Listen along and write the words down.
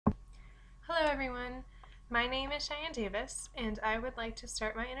Hello everyone, my name is Cheyenne Davis and I would like to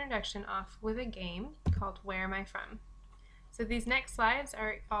start my introduction off with a game called Where Am I From? So these next slides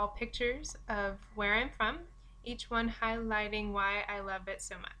are all pictures of where I'm from, each one highlighting why I love it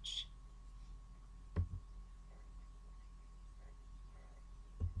so much.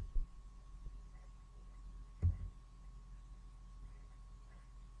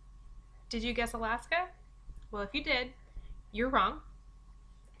 Did you guess Alaska? Well, if you did, you're wrong.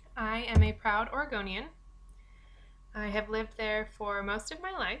 I am a proud Oregonian. I have lived there for most of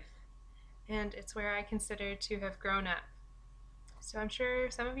my life, and it's where I consider to have grown up. So I'm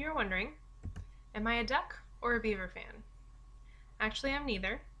sure some of you are wondering, am I a duck or a beaver fan? Actually, I'm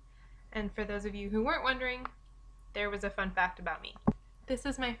neither. And for those of you who weren't wondering, there was a fun fact about me. This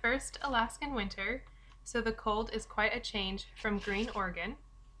is my first Alaskan winter, so the cold is quite a change from green Oregon,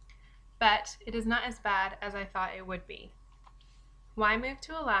 but it is not as bad as I thought it would be. Why move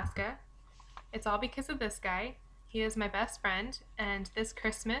to Alaska? It's all because of this guy. He is my best friend, and this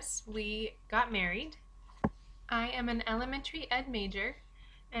Christmas we got married. I am an elementary ed major,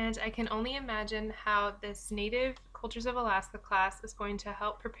 and I can only imagine how this Native Cultures of Alaska class is going to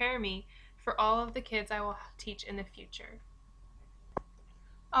help prepare me for all of the kids I will teach in the future.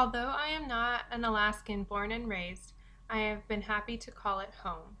 Although I am not an Alaskan born and raised, I have been happy to call it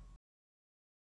home.